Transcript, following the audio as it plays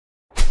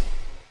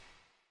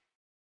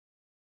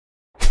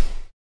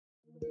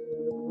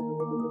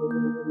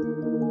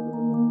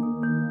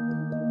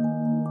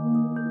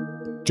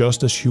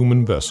Just as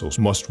human vessels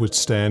must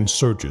withstand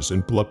surges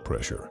in blood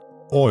pressure,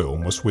 oil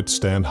must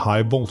withstand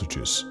high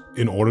voltages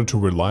in order to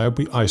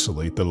reliably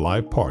isolate the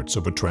live parts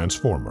of a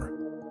transformer.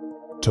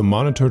 To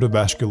monitor the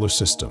vascular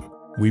system,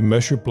 we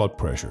measure blood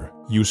pressure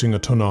using a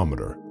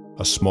tonometer,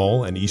 a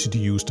small and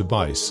easy-to-use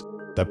device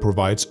that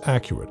provides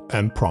accurate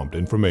and prompt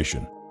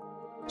information.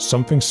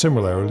 Something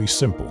similarly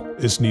simple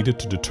is needed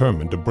to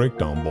determine the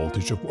breakdown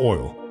voltage of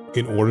oil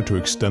in order to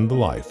extend the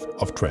life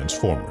of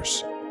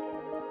transformers.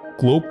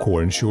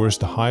 GlobeCore ensures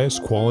the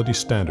highest quality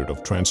standard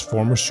of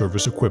transformer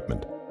service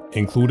equipment,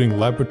 including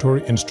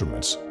laboratory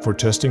instruments for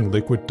testing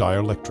liquid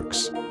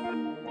dielectrics.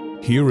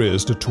 Here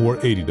is the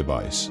TOR-80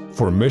 device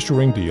for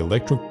measuring the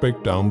electric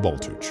breakdown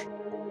voltage.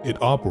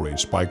 It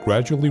operates by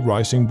gradually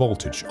rising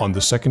voltage on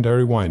the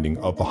secondary winding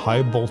of a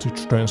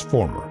high-voltage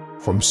transformer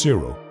from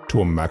 0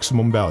 to a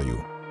maximum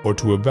value, or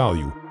to a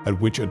value at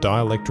which a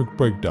dielectric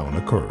breakdown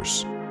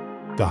occurs.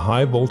 The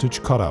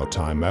high-voltage cutout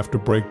time after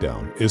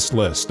breakdown is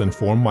less than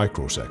 4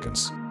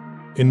 microseconds.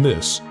 In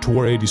this,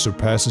 TOR-80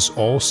 surpasses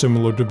all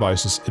similar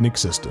devices in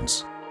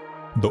existence.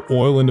 The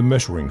oil in the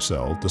measuring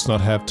cell does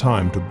not have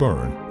time to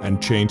burn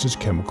and change its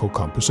chemical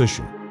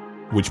composition,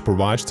 which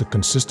provides the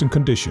consistent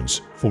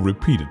conditions for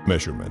repeated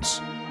measurements.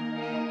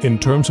 In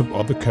terms of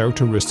other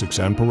characteristics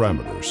and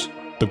parameters,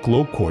 the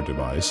GlobeCore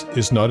device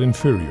is not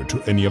inferior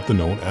to any of the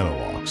known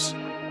analogs.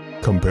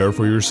 Compare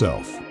for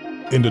yourself.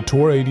 In the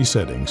TOR-80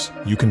 settings,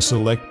 you can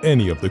select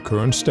any of the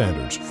current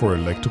standards for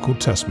electrical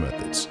test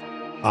methods: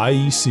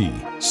 IEC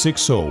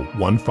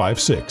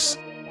 60156,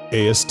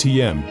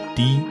 ASTM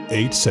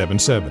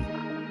D877,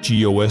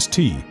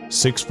 GOST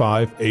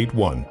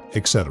 6581,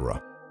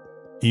 etc.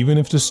 Even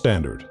if the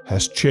standard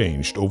has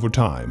changed over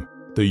time,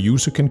 the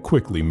user can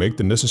quickly make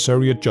the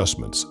necessary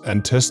adjustments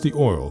and test the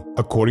oil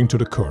according to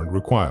the current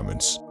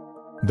requirements.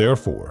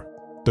 Therefore,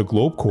 the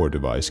GlobeCore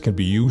device can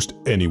be used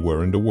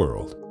anywhere in the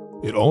world.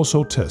 It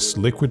also tests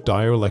liquid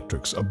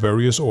dielectrics of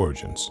various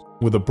origins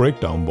with a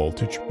breakdown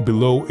voltage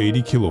below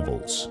 80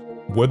 kilovolts,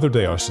 whether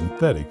they are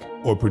synthetic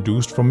or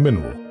produced from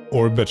mineral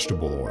or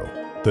vegetable oil.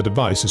 The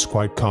device is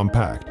quite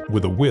compact,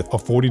 with a width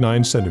of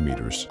 49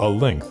 centimeters, a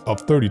length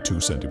of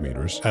 32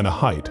 centimeters, and a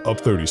height of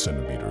 30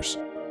 centimeters.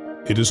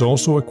 It is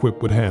also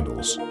equipped with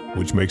handles,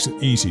 which makes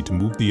it easy to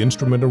move the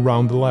instrument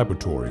around the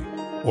laboratory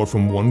or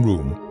from one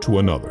room to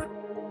another.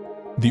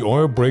 The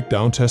oil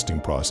breakdown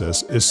testing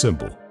process is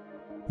simple.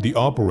 The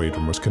operator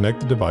must connect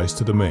the device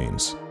to the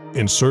mains,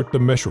 insert the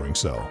measuring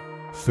cell,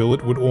 fill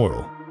it with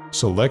oil,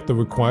 select the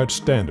required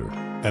standard,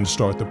 and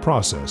start the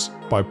process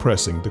by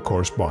pressing the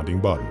corresponding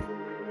button.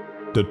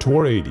 The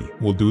TOR-80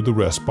 will do the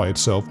rest by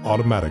itself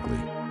automatically,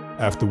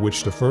 after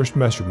which the first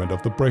measurement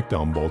of the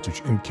breakdown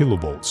voltage in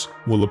kilovolts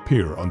will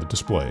appear on the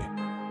display.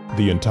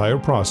 The entire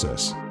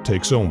process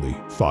takes only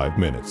 5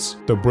 minutes.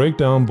 The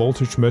breakdown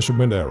voltage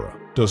measurement error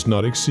does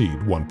not exceed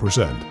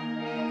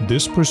 1%.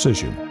 This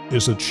precision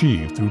is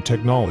achieved through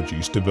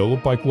technologies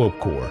developed by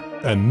GlobeCore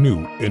and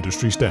new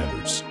industry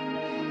standards.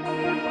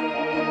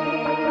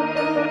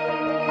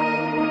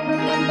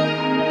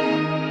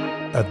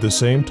 At the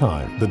same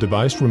time, the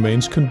device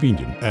remains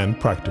convenient and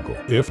practical.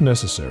 If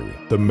necessary,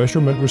 the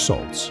measurement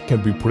results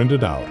can be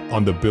printed out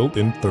on the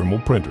built-in thermal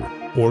printer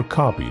or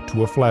copied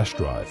to a flash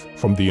drive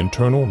from the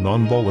internal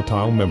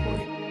non-volatile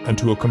memory and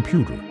to a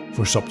computer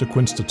for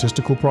subsequent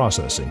statistical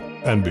processing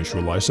and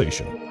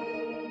visualization.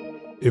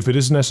 If it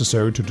is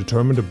necessary to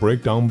determine the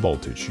breakdown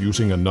voltage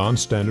using a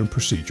non-standard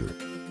procedure,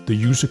 the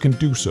user can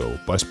do so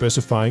by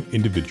specifying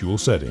individual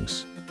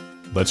settings.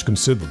 Let's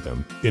consider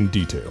them in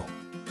detail.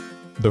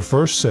 The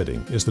first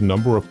setting is the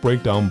number of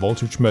breakdown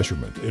voltage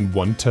measurement in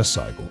one test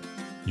cycle.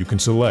 You can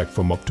select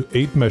from up to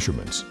 8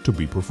 measurements to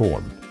be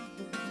performed.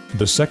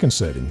 The second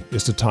setting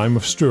is the time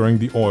of stirring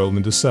the oil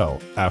in the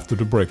cell after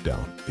the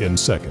breakdown in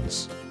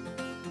seconds.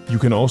 You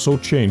can also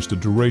change the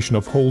duration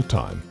of hold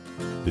time.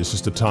 This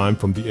is the time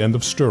from the end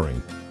of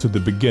stirring to the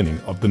beginning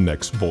of the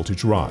next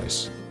voltage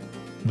rise.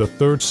 The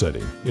third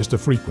setting is the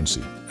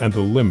frequency and the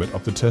limit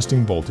of the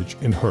testing voltage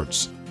in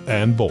hertz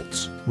and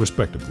volts,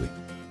 respectively.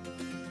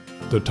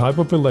 The type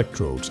of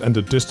electrodes and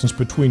the distance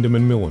between them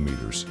in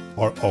millimeters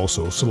are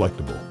also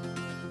selectable.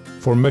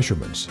 For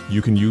measurements,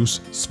 you can use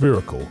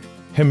spherical,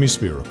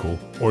 hemispherical,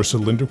 or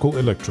cylindrical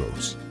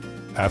electrodes.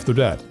 After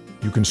that,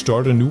 you can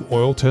start a new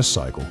oil test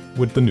cycle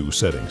with the new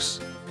settings.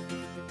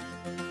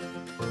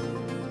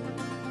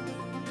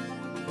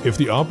 If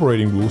the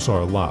operating rules are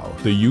allowed,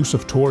 the use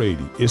of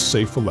TOR-80 is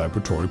safe for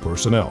laboratory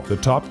personnel. The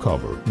top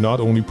cover not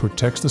only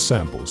protects the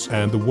samples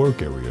and the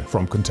work area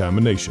from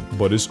contamination,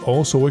 but is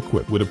also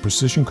equipped with a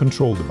precision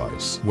control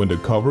device. When the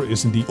cover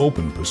is in the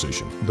open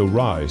position, the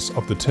rise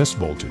of the test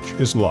voltage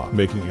is locked,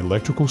 making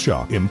electrical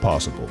shock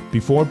impossible.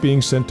 Before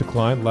being sent to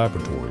client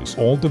laboratories,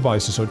 all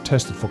devices are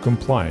tested for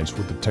compliance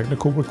with the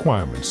technical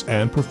requirements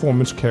and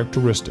performance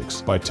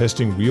characteristics by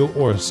testing real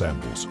oil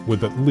samples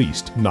with at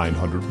least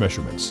 900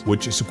 measurements,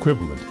 which is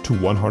equivalent to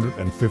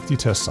 150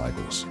 test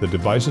cycles. The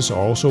devices are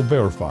also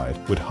verified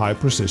with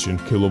high-precision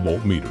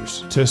kilovolt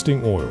meters.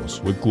 Testing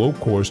oils with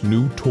GlobeCore's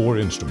new TOR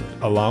instrument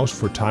allows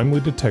for timely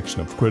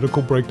detection of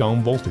critical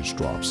breakdown voltage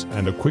drops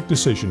and a quick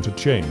decision to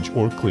change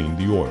or clean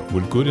the oil.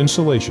 With good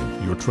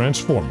insulation, your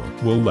transformer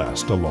will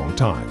last a long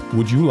time.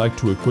 Would you like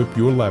to equip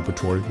your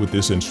laboratory with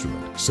this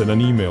instrument? Send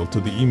an email to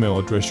the email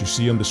address you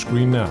see on the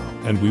screen now,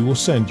 and we will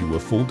send you a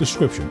full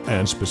description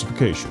and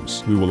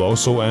specifications. We will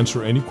also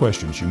answer any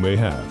questions you may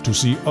have. To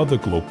see other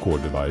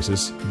GlobeCore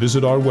devices,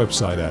 visit our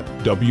website at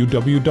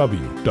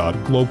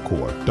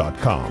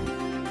www.globecore.com.